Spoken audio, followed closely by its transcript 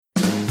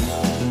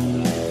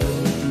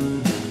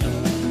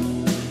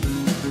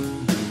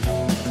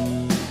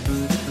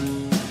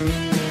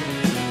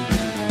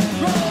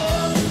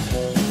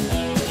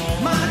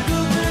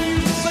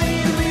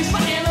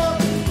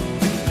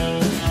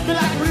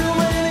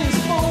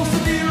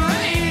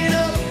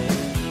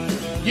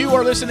You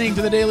are listening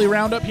to the Daily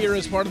Roundup here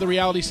as part of the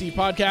Reality Steve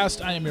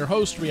podcast. I am your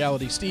host,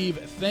 Reality Steve.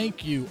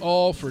 Thank you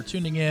all for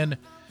tuning in.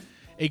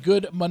 A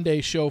good Monday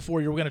show for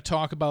you. We're going to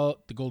talk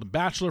about The Golden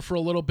Bachelor for a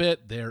little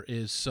bit. There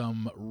is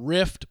some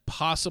rift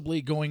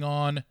possibly going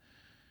on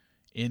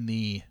in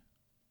the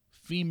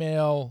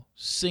female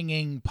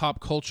singing pop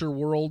culture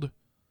world.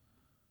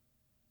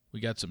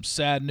 We got some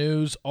sad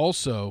news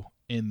also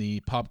in the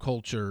pop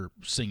culture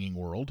singing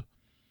world.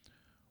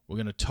 We're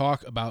going to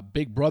talk about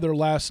Big Brother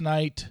last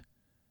night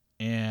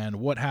and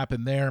what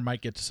happened there.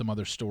 Might get to some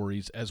other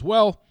stories as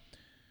well.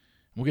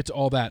 We'll get to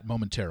all that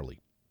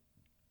momentarily.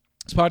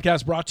 This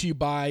podcast brought to you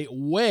by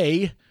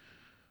Way.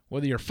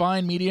 Whether you're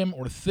fine, medium,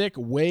 or thick,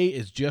 Way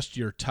is just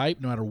your type,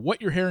 no matter what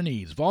your hair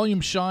needs.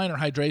 Volume, shine, or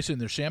hydration,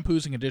 their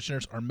shampoos and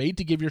conditioners are made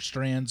to give your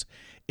strands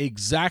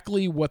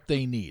exactly what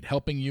they need,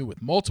 helping you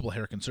with multiple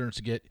hair concerns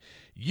to get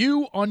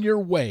you on your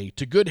way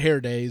to good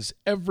hair days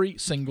every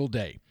single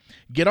day.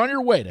 Get on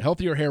your way to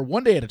healthier hair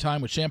one day at a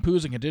time with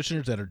shampoos and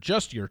conditioners that are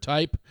just your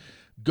type.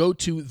 Go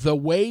to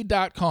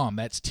theway.com.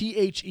 That's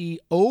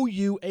THEOUAI.com.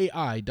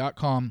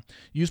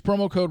 Use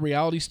promo code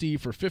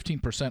RealitySteve for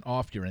 15%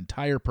 off your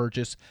entire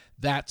purchase.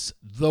 That's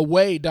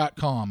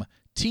theway.com.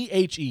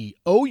 THEOUAI.com.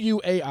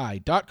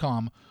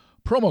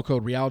 Promo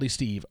code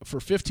RealitySteve for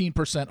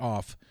 15%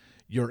 off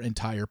your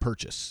entire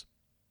purchase.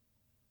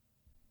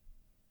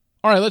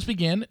 All right, let's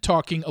begin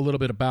talking a little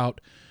bit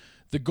about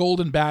The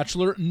Golden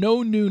Bachelor.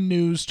 No new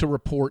news to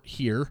report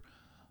here,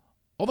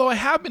 although I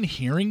have been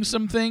hearing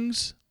some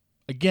things.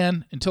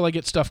 Again, until I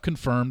get stuff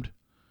confirmed,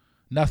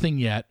 nothing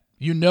yet.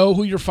 You know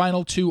who your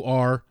final two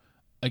are.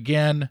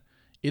 Again,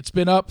 it's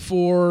been up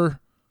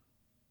for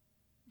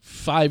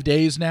 5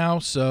 days now,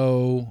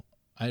 so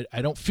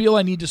I don't feel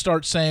I need to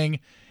start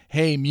saying,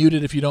 hey, mute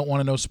it if you don't want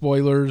to know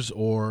spoilers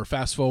or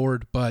fast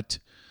forward, but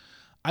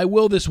I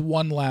will this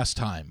one last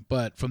time.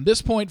 But from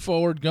this point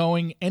forward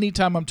going,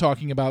 anytime I'm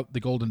talking about The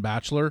Golden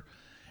Bachelor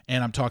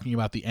and I'm talking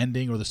about the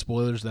ending or the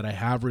spoilers that I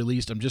have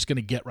released, I'm just going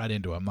to get right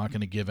into it. I'm not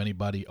going to give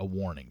anybody a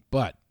warning.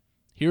 But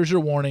here's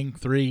your warning.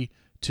 3,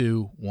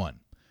 2, 1.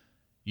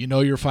 You know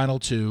your final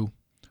two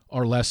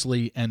are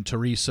Leslie and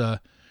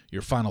Teresa.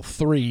 Your final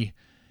three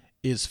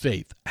is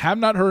Faith. Have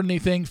not heard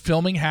anything.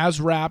 Filming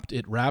has wrapped.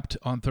 It wrapped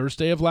on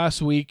Thursday of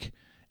last week.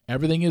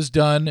 Everything is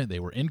done. They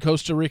were in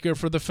Costa Rica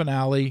for the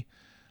finale.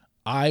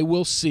 I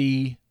will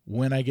see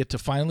when I get to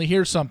finally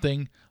hear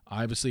something.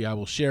 Obviously, I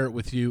will share it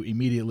with you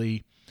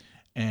immediately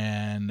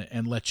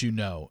and let you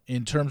know.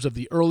 In terms of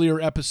the earlier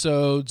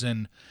episodes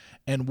and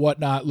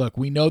whatnot, look,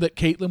 we know that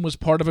Caitlyn was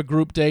part of a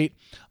group date.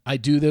 I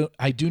do know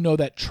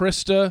that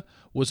Trista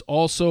was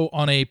also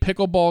on a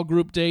pickleball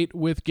group date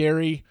with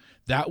Gary.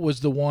 That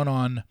was the one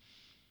on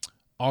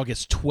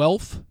August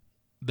 12th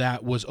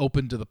that was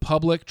open to the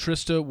public.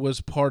 Trista was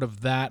part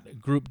of that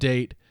group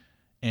date.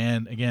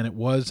 And again, it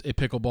was a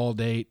pickleball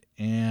date,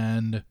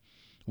 and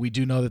we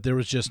do know that there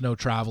was just no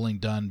traveling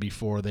done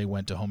before they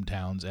went to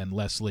hometowns, and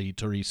Leslie,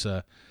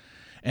 Teresa,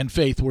 and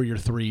Faith were your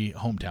three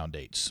hometown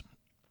dates.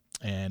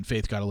 And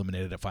Faith got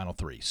eliminated at final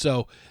three.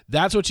 So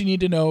that's what you need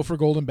to know for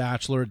Golden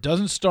Bachelor. It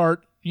doesn't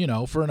start,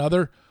 for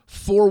another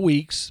 4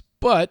 weeks,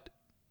 but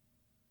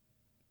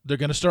they're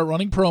going to start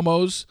running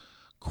promos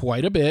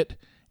quite a bit.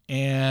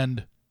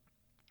 And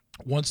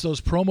once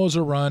those promos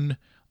are run,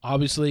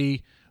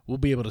 obviously we'll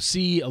be able to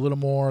see a little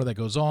more that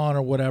goes on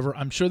or whatever.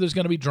 I'm sure there's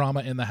going to be drama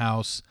in the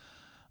house.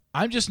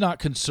 I'm just not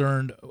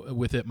concerned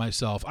with it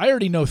myself. I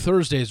already know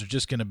Thursdays are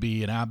just going to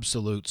be an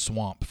absolute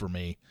swamp for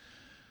me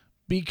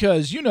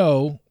because,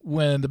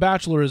 when The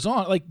Bachelor is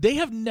on, they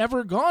have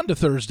never gone to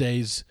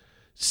Thursdays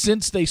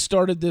since they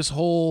started this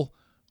whole,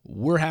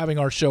 we're having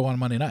our show on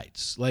Monday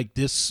nights.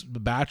 The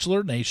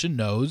Bachelor Nation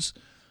knows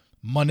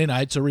Monday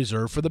nights are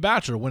reserved for The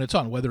Bachelor when it's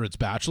on, whether it's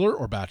Bachelor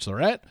or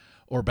Bachelorette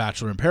or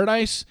Bachelor in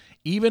Paradise.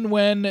 Even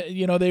when,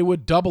 they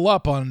would double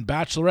up on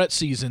Bachelorette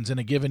seasons in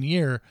a given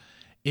year,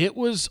 it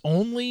was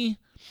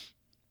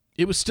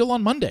still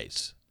on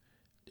Mondays.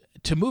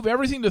 To move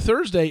everything to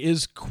Thursday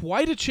is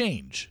quite a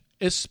change,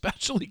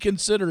 especially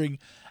considering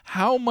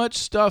how much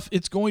stuff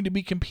it's going to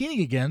be competing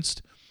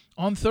against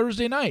on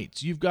Thursday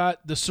nights. You've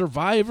got the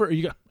Survivor.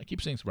 I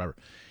keep saying Survivor.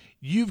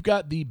 You've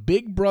got the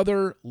Big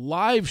Brother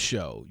live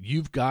show.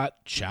 You've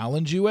got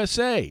Challenge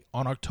USA.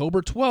 On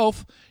October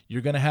 12th,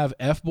 you're going to have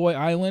F-Boy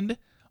Island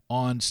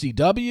on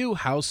CW,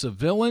 House of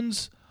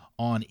Villains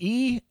on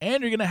E,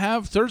 and you're going to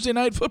have Thursday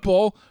Night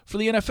Football for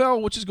the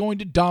NFL, which is going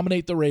to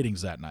dominate the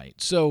ratings that night.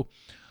 So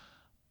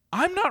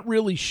I'm not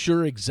really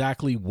sure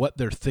exactly what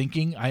they're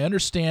thinking. I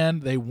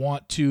understand they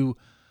want to,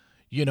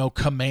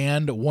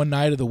 command one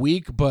night of the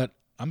week, but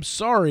I'm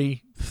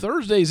sorry,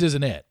 Thursdays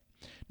isn't it.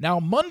 Now,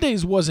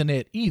 Mondays wasn't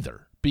it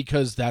either,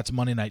 because that's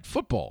Monday Night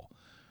Football.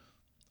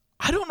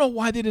 I don't know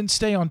why they didn't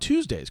stay on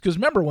Tuesdays, because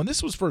remember, when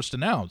this was first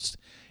announced,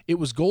 it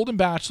was Golden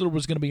Bachelor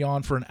was going to be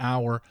on for an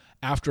hour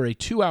after a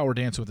 2-hour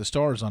Dance with the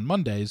Stars on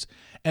Mondays,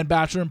 and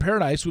Bachelor in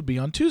Paradise would be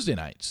on Tuesday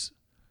nights.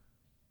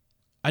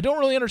 I don't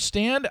really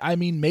understand. I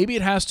mean, maybe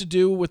it has to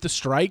do with the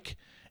strike,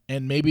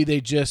 and maybe they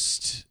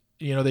just,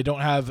 they don't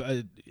have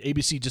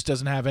ABC just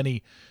doesn't have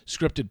any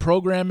scripted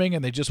programming,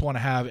 and they just want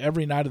to have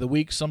every night of the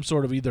week some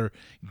sort of either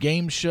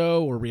game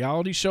show or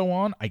reality show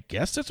on. I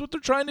guess that's what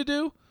they're trying to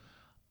do.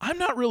 I'm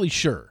not really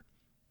sure,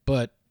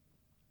 but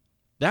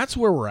that's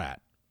where we're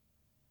at.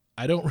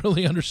 I don't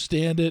really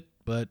understand it,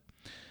 but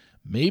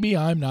maybe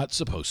I'm not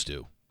supposed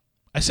to.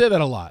 I say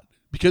that a lot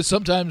because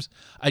sometimes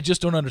I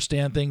just don't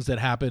understand things that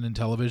happen in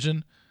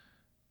television,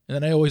 and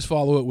then I always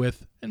follow it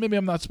with, and maybe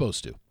I'm not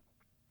supposed to.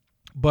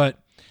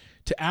 But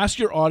to ask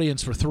your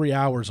audience for 3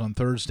 hours on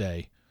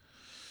Thursday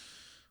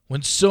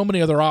when so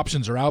many other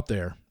options are out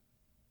there,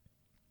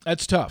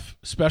 that's tough,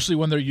 especially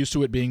when they're used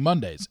to it being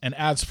Mondays. And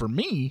as for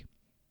me,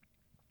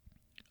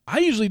 I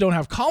usually don't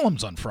have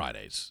columns on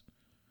Fridays.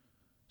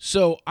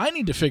 So I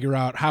need to figure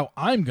out how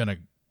I'm going to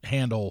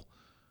handle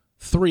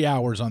 3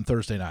 hours on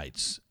Thursday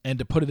nights and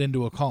to put it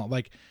into a column.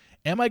 Like,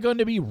 am I going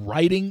to be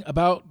writing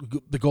about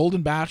The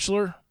Golden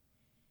Bachelor?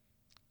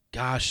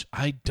 Gosh,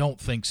 I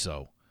don't think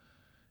so.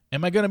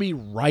 Am I going to be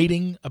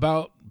writing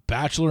about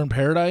Bachelor in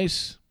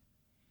Paradise?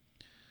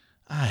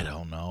 I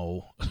don't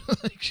know.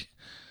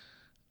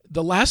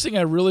 The last thing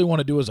I really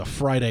want to do is a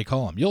Friday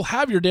column. You'll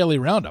have your daily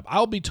roundup.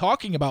 I'll be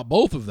talking about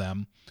both of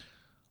them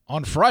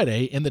on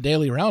Friday in the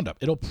daily roundup.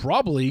 It'll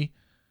probably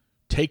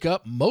take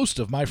up most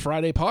of my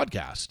Friday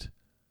podcast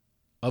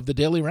of the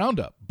daily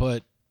roundup.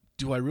 But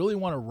do I really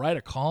want to write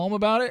a column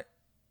about it?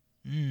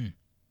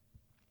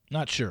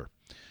 Not sure.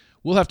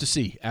 We'll have to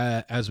see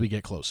as we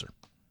get closer.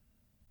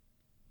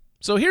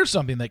 So here's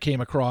something that came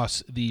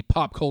across the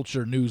pop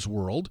culture news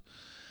world,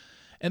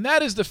 and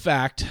that is the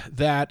fact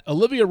that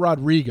Olivia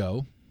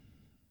Rodrigo,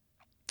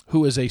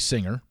 who is a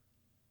singer,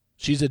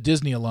 she's a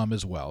Disney alum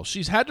as well,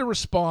 she's had to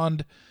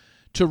respond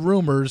to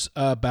rumors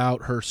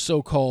about her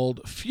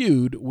so-called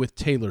feud with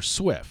Taylor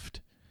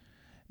Swift.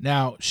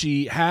 Now,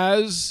 she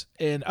has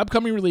an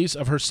upcoming release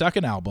of her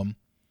second album,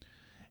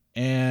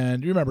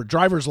 and you remember,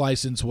 Driver's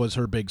License was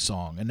her big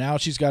song, and now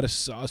she's got a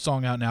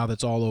song out now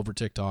that's all over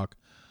TikTok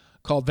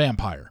called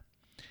Vampire.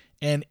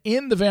 And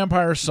in the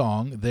Vampire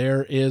song,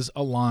 there is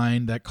a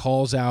line that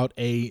calls out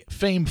a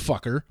fame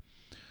fucker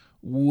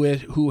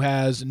who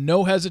has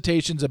no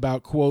hesitations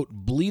about, quote,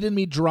 bleeding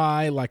me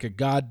dry like a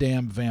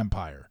goddamn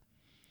vampire.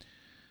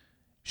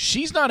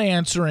 She's not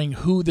answering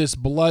who this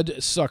blood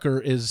sucker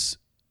is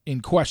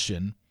in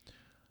question,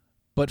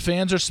 but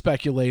fans are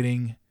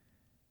speculating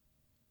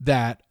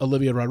that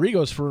Olivia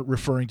Rodrigo is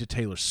referring to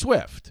Taylor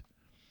Swift.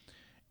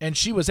 And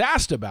she was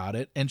asked about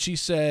it, and she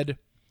said,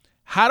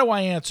 how do I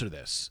answer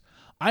this?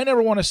 I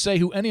never want to say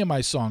who any of my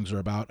songs are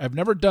about. I've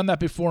never done that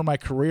before in my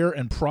career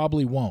and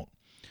probably won't.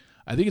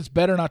 I think it's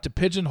better not to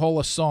pigeonhole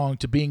a song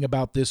to being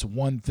about this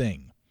one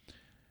thing.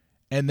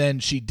 And then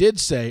she did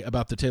say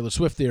about the Taylor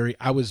Swift theory,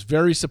 I was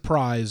very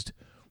surprised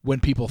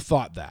when people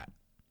thought that.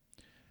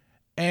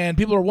 And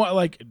people are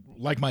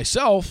like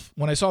myself,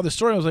 when I saw this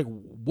story, I was like,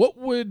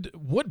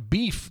 what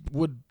beef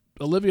would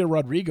Olivia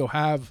Rodrigo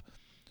have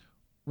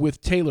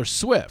with Taylor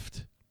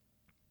Swift?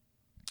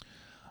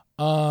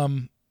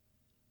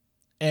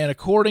 And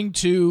according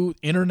to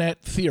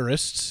internet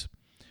theorists,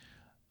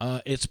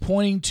 it's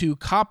pointing to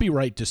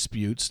copyright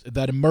disputes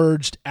that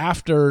emerged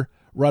after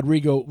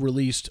Rodrigo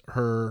released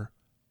her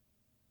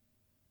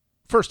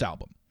first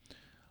album.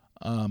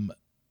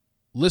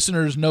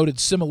 Listeners noted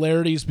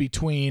similarities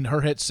between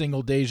her hit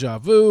single Deja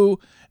Vu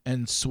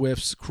and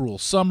Swift's Cruel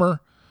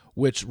Summer,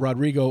 which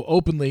Rodrigo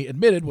openly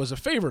admitted was a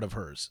favorite of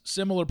hers.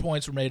 Similar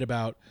points were made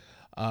about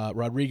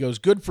Rodrigo's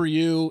Good For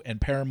You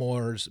and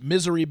Paramore's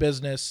Misery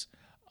Business.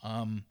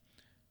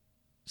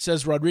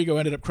 Says Rodrigo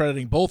ended up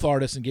crediting both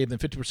artists and gave them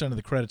 50% of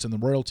the credits and the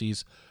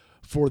royalties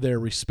for their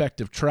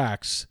respective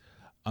tracks.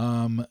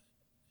 And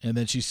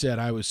then she said,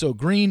 I was so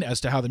green as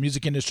to how the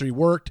music industry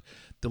worked.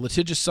 The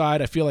litigious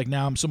side, I feel like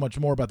now I'm so much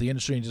more about the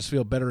industry and just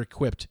feel better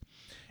equipped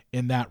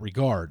in that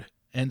regard.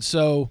 And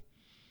so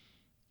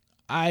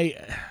I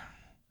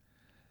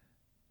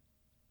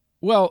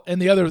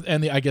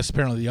guess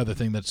apparently the other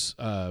thing that's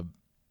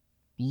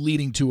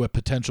leading to a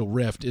potential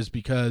rift is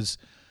because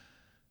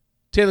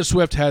Taylor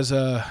Swift has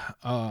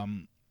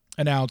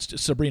announced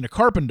Sabrina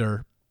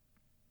Carpenter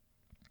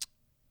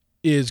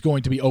is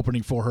going to be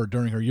opening for her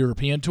during her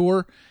European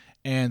tour,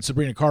 and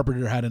Sabrina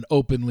Carpenter had an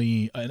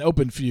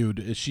open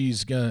feud.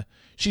 She's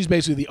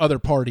basically the other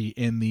party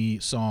in the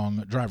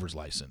song Driver's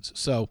License.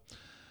 So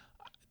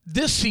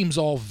this seems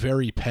all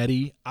very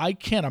petty. I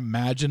can't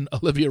imagine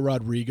Olivia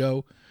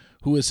Rodrigo,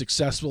 who is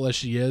successful as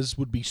she is,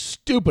 would be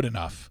stupid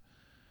enough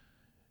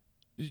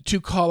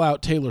to call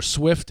out Taylor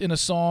Swift in a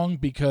song,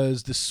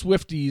 because the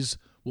Swifties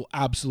will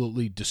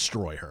absolutely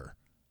destroy her.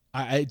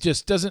 It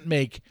just doesn't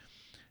make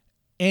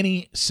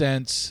any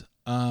sense.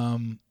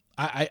 I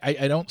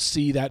don't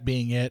see that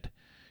being it.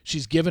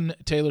 She's given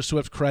Taylor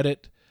Swift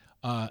credit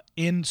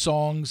in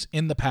songs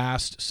in the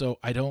past, so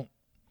I don't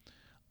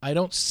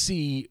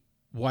see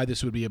why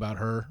this would be about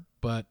her.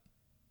 But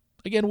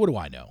again, what do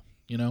I know?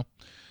 You know,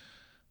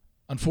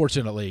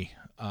 unfortunately,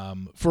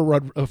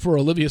 for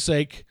Olivia's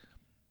sake,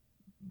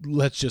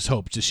 let's just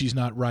hope that she's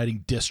not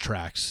writing diss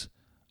tracks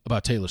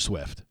about Taylor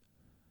Swift,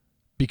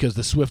 because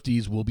the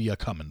Swifties will be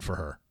a-coming for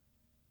her.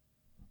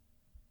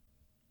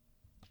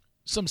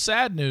 Some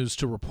sad news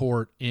to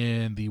report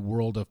in the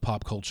world of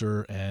pop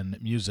culture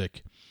and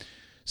music.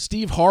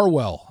 Steve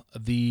Harwell,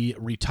 the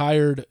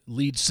retired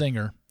lead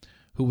singer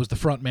who was the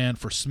frontman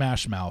for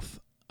Smash Mouth,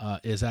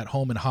 is at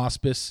home in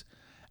hospice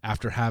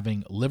after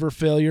having liver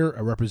failure.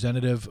 A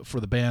representative for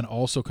the band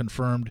also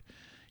confirmed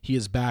he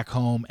is back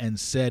home and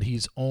said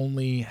he's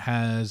only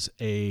has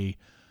a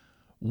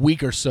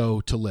week or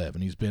so to live,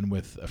 and he's been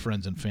with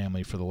friends and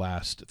family for the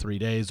last 3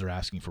 days. They're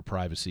asking for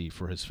privacy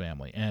for his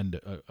family. And,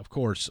 of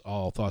course,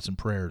 all thoughts and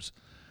prayers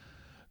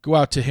go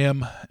out to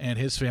him and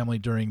his family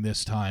during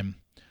this time.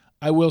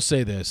 I will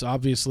say this,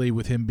 obviously,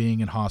 with him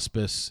being in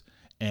hospice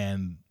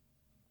and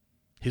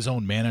his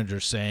own manager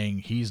saying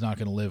he's not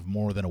going to live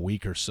more than a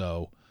week or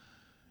so,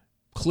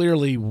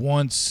 clearly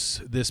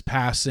once this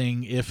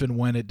passing, if and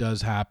when it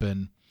does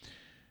happen,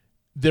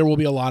 there will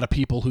be a lot of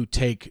people who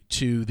take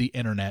to the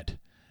internet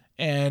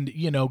and,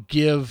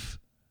 give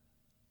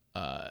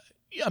a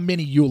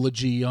mini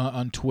eulogy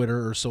on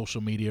Twitter or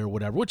social media or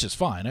whatever, which is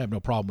fine. I have no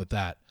problem with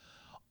that.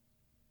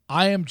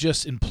 I am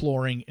just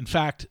imploring, in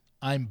fact,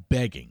 I'm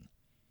begging,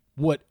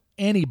 what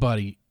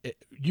anybody,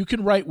 you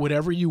can write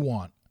whatever you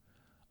want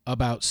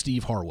about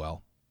Steve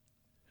Harwell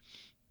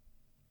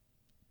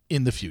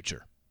in the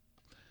future.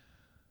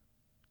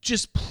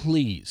 Just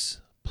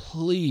please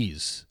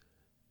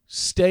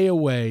stay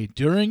away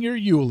during your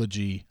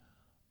eulogy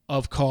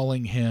of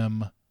calling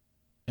him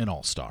an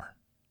all-star.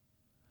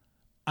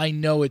 I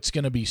know it's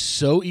going to be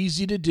so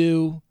easy to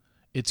do.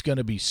 It's going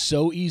to be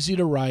so easy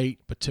to write,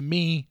 but to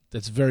me,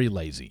 that's very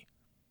lazy.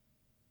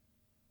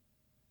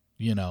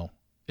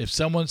 If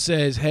someone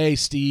says, hey,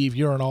 Steve,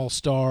 you're an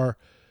all-star,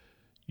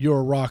 you're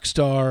a rock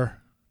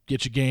star,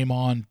 get your game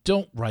on,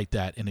 don't write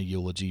that in a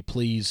eulogy,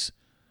 please.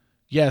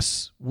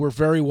 Yes, we're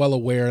very well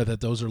aware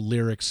that those are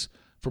lyrics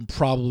from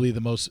probably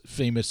the most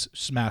famous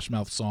Smash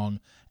Mouth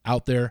song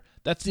out there.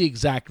 That's the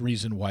exact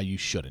reason why you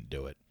shouldn't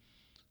do it.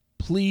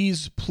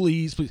 Please.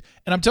 And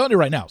I'm telling you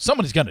right now,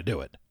 somebody's going to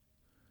do it.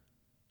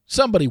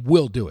 Somebody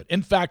will do it.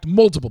 In fact,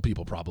 multiple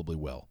people probably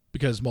will,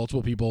 because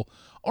multiple people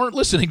aren't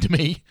listening to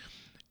me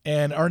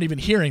and aren't even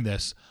hearing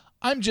this.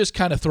 I'm just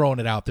kind of throwing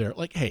it out there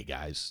like, hey,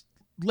 guys,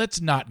 let's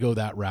not go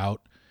that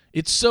route.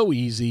 It's so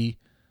easy.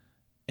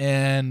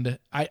 And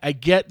I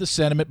get the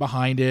sentiment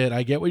behind it.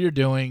 I get what you're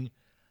doing.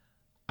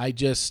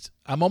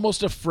 I'm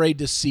almost afraid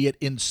to see it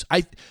in.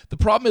 The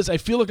problem is I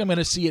feel like I'm going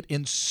to see it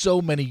in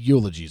so many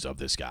eulogies of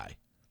this guy,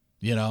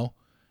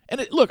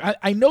 And look,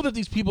 I know that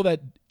these people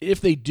that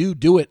if they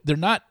do it,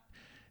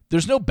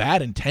 there's no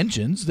bad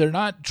intentions. They're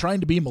not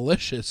trying to be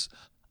malicious.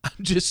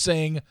 I'm just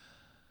saying,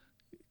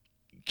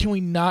 can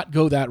we not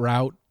go that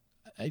route?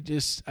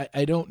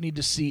 I don't need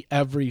to see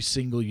every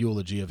single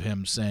eulogy of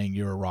him saying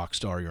you're a rock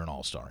star, you're an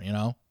all-star,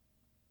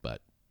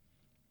 But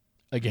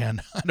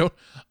again,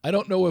 I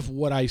don't know if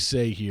what I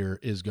say here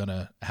is going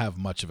to have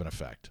much of an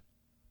effect.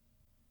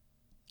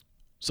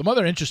 Some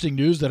other interesting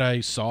news that I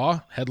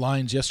saw,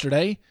 headlines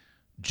yesterday,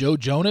 Joe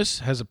Jonas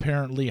has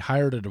apparently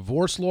hired a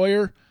divorce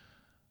lawyer.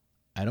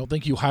 I don't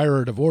think you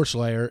hire a divorce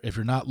lawyer if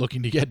you're not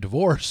looking to get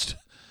divorced.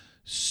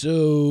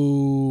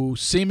 So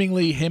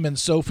seemingly him and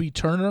Sophie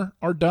Turner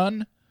are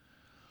done.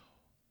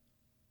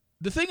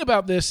 The thing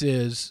about this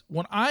is,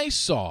 when I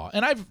saw,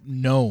 and I've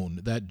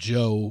known that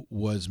Joe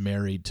was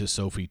married to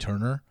Sophie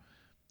Turner,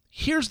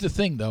 here's the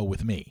thing, though,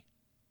 with me.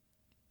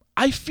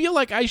 I feel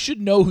like I should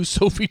know who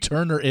Sophie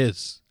Turner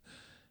is,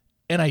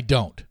 and I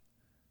don't.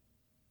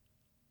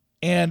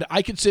 And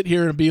I could sit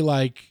here and be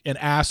like, and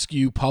ask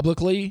you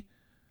publicly,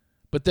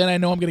 but then I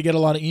know I'm going to get a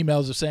lot of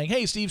emails of saying,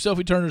 hey, Steve,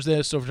 Sophie Turner's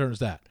this, Sophie Turner's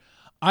that.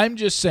 I'm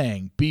just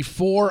saying,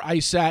 before I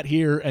sat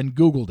here and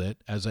Googled it,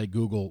 as I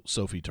Google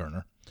Sophie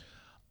Turner,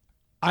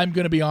 I'm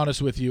going to be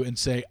honest with you and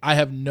say I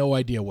have no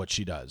idea what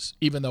she does,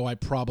 even though I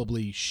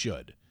probably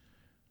should.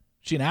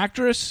 She an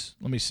actress?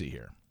 Let me see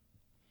here.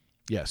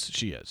 Yes,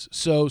 she is.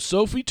 So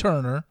Sophie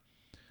Turner,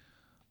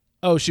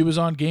 she was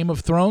on Game of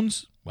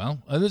Thrones?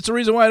 Well, that's the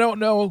reason why I don't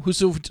know who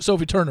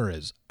Sophie Turner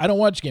is. I don't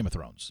watch Game of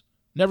Thrones.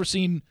 Never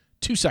seen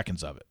 2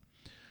 seconds of it.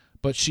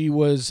 But she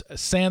was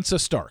Sansa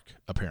Stark,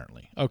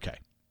 apparently. Okay,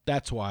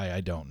 that's why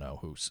I don't know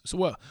who.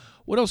 So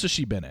what else has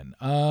she been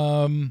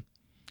in?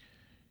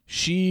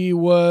 She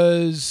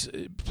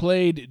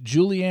played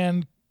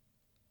Julianne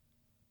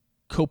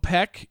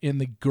Kopech in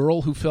The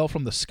Girl Who Fell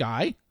from the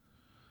Sky.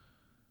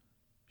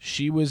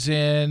 She was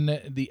in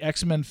the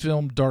X-Men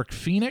film Dark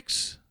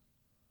Phoenix.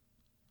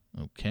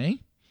 Okay.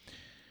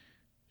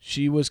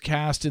 She was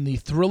cast in the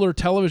thriller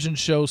television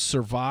show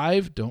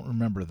Survive. Don't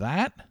remember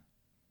that.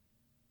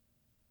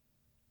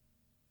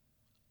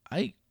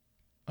 I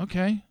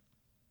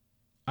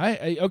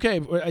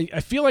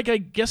feel like I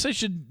guess I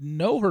should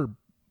know her.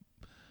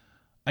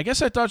 I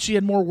guess I thought she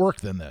had more work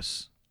than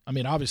this. I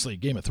mean, obviously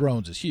Game of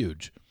Thrones is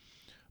huge.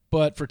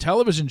 But for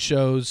television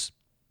shows,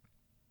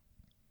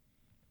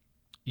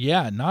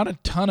 yeah, not a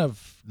ton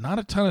of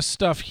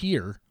stuff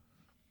here.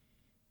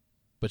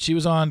 But she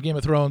was on Game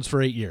of Thrones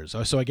for 8 years.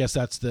 So I guess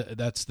that's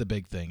the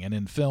big thing. And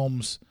in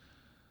films,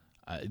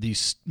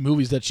 These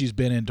movies that she's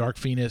been in, Dark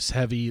Phoenix,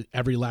 Heavy,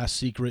 Every Last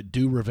Secret,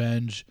 Do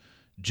Revenge,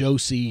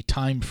 Josie,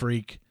 Time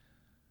Freak.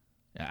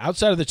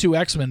 Outside of the 2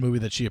 X-Men movie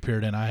that she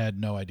appeared in, I had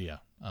no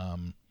idea.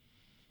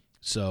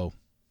 So,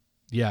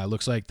 yeah, it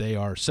looks like they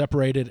are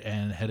separated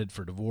and headed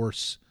for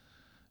divorce.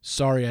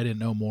 Sorry I didn't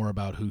know more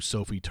about who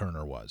Sophie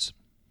Turner was.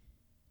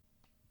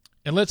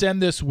 And let's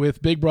end this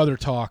with Big Brother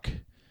talk.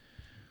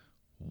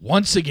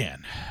 Once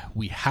again,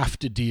 we have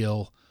to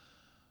deal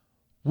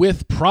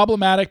with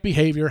problematic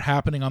behavior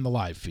happening on the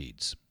live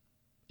feeds.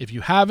 If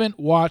you haven't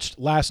watched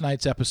last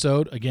night's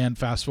episode, again,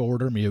 fast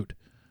forward or mute,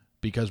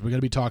 because we're going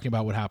to be talking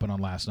about what happened on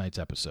last night's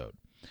episode.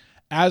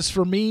 As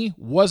for me,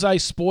 was I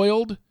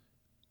spoiled?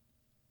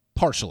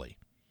 Partially.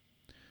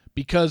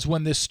 Because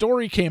when this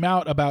story came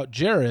out about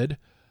Jared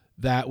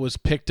that was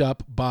picked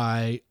up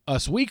by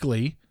Us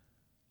Weekly,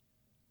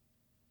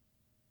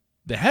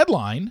 the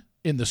headline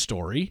in the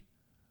story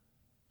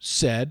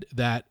said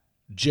that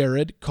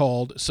Jared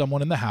called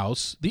someone in the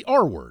house the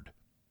R word.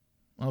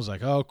 I was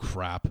like, oh,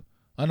 crap.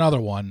 Another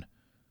one.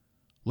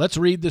 Let's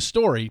read the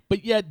story.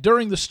 But yet,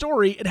 during the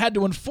story, it had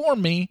to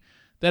inform me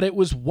that it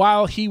was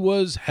while he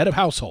was head of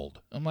household.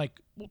 I'm like,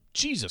 well,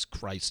 Jesus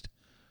Christ.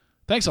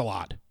 Thanks a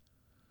lot.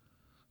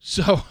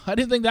 So I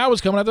didn't think that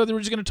was coming. I thought they were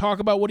just going to talk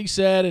about what he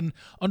said and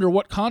under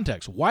what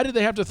context. Why did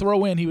they have to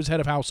throw in he was head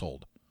of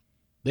household?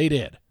 They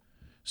did.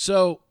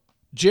 So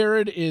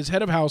Jared is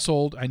head of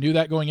household. I knew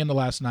that going into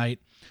last night.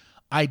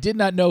 I did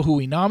not know who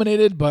he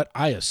nominated, but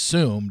I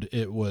assumed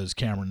it was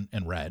Cameron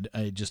and Red.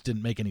 It just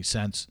didn't make any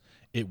sense.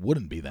 It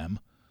wouldn't be them.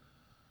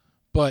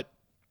 But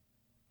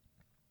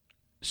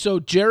so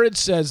Jared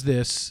says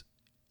this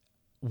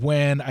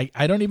when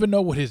I don't even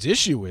know what his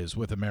issue is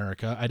with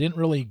America. I didn't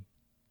really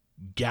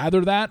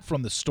gather that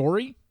from the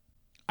story.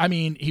 I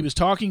mean, he was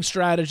talking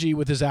strategy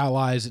with his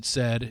allies, it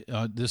said.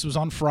 This was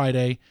on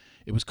Friday.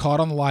 It was caught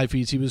on the live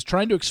feeds. He was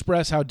trying to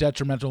express how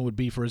detrimental it would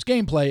be for his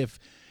gameplay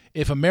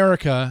if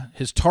America,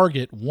 his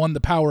target, won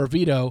the power of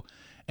veto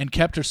and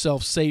kept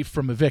herself safe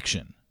from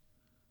eviction.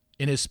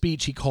 In his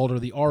speech, he called her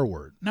the R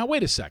word. Now,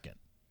 wait a second.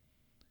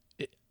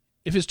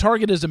 If his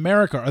target is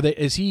America,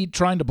 is he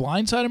trying to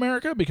blindside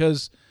America?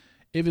 Because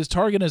if his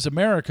target is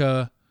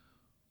America,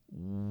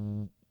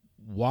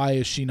 why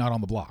is she not on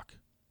the block?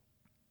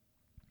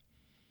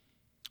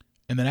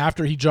 And then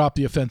after he dropped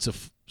the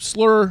offensive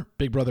slur,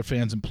 Big Brother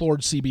fans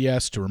implored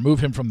CBS to remove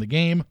him from the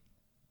game.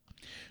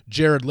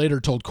 Jared later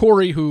told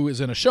Corey, who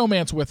is in a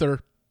showmance with her,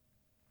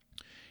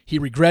 he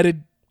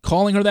regretted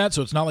calling her that,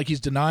 so it's not like he's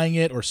denying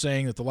it or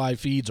saying that the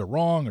live feeds are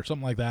wrong or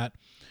something like that.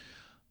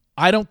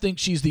 I don't think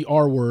she's the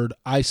R word.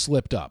 I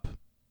slipped up.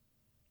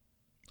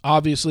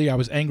 Obviously, I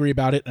was angry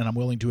about it, and I'm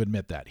willing to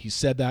admit that. He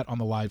said that on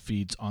the live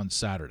feeds on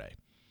Saturday.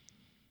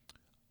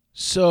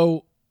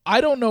 So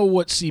I don't know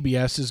what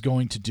CBS is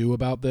going to do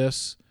about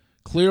this.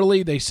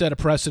 Clearly, they set a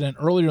precedent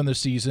earlier in the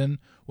season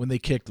when they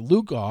kicked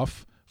Luke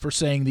off for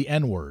saying the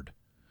N-word.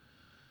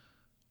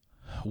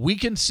 We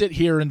can sit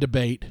here and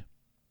debate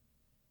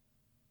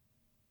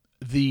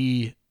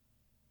the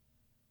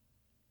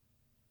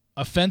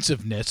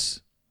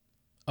offensiveness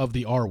of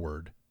the R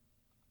word.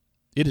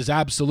 It is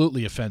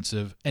absolutely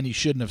offensive, and he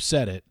shouldn't have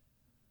said it.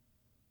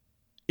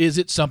 Is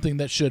it something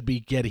that should be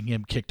getting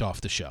him kicked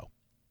off the show?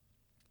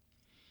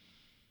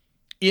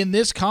 In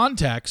this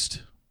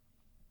context,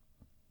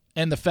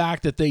 and the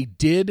fact that they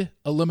did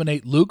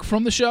eliminate Luke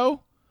from the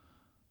show,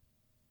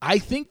 I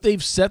think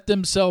they've set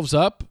themselves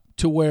up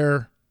to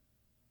where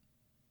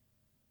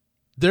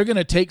they're going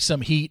to take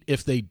some heat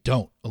if they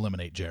don't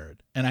eliminate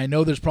Jared. And I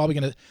know that's probably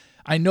going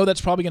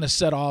to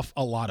set off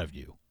a lot of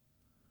you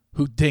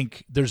who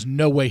think there's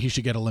no way he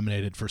should get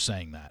eliminated for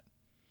saying that.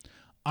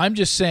 I'm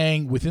just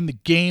saying within the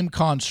game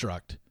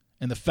construct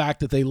and the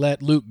fact that they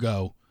let Luke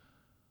go,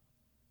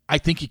 I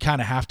think you kind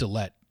of have to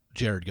let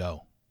Jared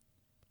go.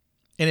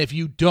 And if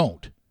you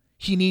don't,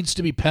 he needs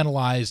to be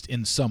penalized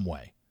in some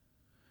way.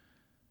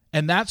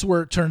 And that's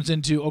where it turns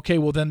into, okay,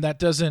 well then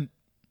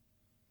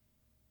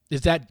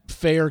is that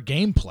fair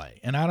gameplay?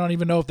 And I don't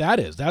even know if that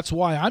is. That's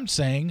why I'm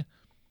saying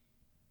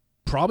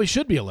probably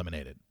should be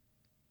eliminated.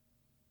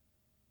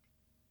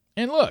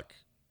 And look,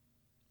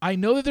 I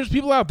know that there's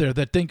people out there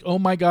that think, oh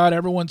my God,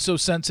 everyone's so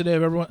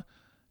sensitive.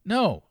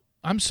 No,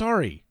 I'm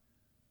sorry.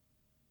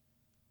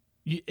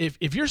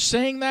 If you're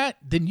saying that,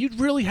 then you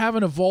really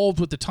haven't evolved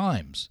with the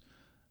times.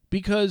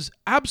 Because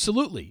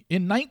absolutely,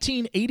 in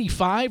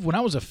 1985, when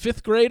I was a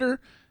fifth grader,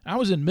 I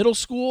was in middle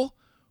school,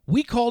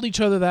 we called each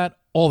other that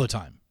all the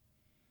time.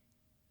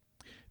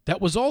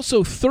 That was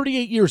also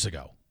 38 years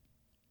ago.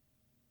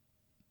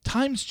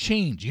 Times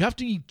change. You have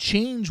to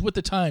change with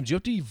the times. You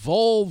have to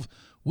evolve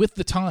with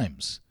the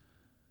times.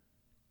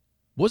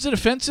 Was it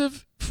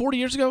offensive 40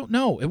 years ago?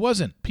 No, it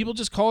wasn't. People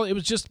just call it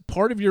was just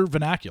part of your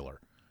vernacular.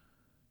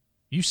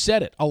 You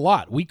said it a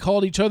lot. We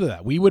called each other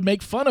that. We would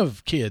make fun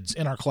of kids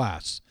in our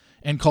class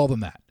and call them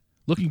that.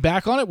 Looking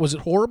back on it, was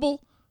it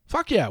horrible?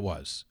 Fuck yeah, it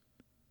was.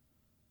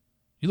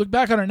 You look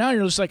back on it now,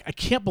 you're just like, I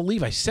can't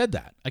believe I said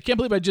that. I can't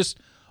believe I just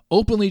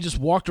openly just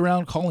walked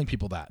around calling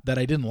people that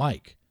I didn't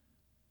like.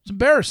 It's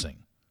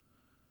embarrassing.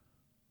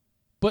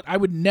 but I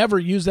would never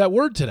use that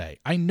word today.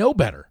 I know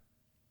better.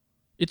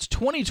 It's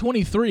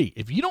 2023.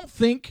 If you don't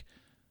think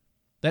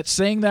that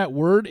saying that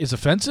word is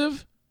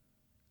offensive,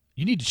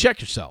 you need to check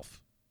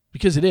yourself,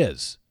 because it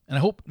is. And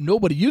I hope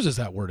nobody uses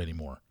that word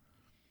anymore.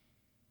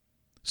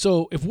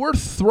 So if we're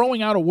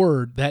throwing out a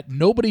word that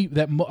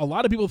a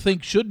lot of people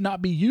think should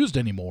not be used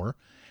anymore,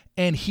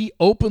 and he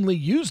openly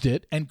used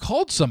it and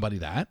called somebody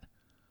that,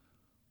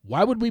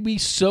 why would we be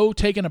so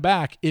taken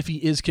aback if he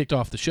is kicked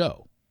off the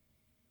show?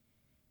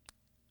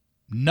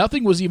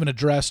 Nothing was even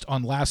addressed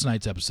on last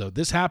night's episode.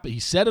 This happened. He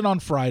said it on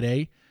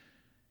Friday.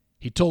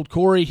 He told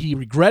Corey he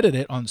regretted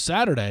it on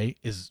Saturday.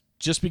 Is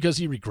just because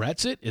he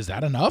regrets it, is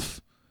that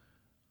enough?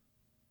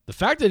 The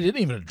fact that he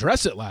didn't even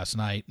address it last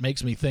night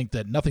makes me think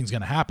that nothing's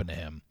going to happen to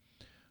him.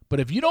 But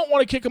if you don't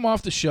want to kick him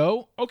off the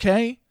show,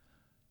 okay,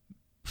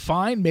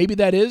 fine. Maybe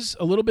that is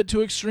a little bit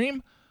too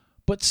extreme,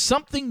 but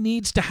something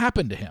needs to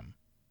happen to him.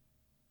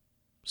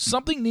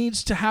 Something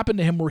needs to happen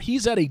to him where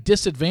he's at a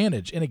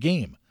disadvantage in a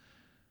game.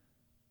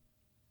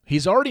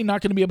 He's already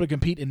not going to be able to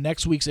compete in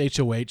next week's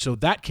HOH, so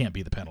that can't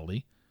be the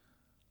penalty.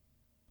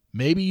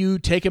 Maybe you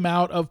take him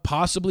out of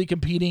possibly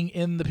competing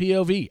in the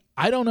POV.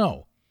 I don't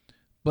know.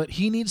 But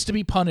he needs to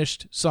be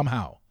punished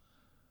somehow.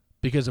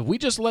 Because if we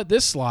just let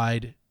this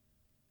slide,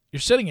 you're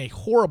setting a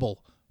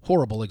horrible,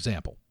 horrible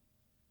example.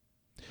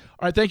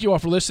 All right, thank you all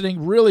for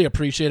listening. Really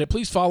appreciate it.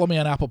 Please follow me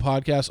on Apple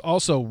Podcasts.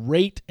 Also,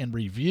 rate and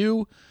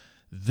review.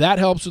 That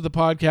helps with the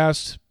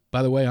podcast.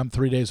 By the way, I'm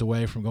 3 days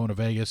away from going to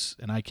Vegas,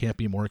 and I can't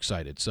be more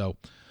excited. So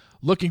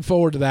looking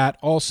forward to that.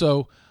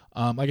 Also,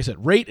 like I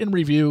said, rate and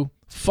review.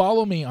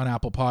 Follow me on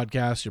Apple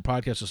Podcasts. Your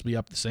podcast will be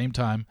up at the same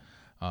time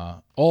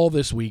all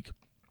this week.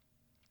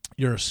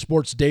 Your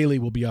Sports Daily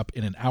will be up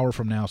in an hour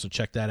from now, so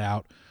check that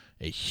out.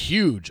 A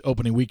huge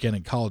opening weekend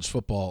in college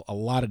football. A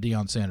lot of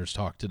Deion Sanders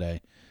talk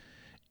today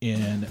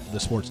in the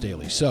Sports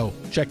Daily. So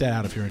check that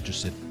out if you're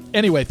interested.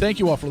 Anyway, thank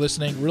you all for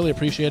listening. Really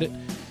appreciate it.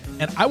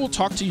 And I will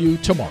talk to you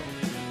tomorrow.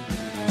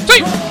 See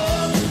you!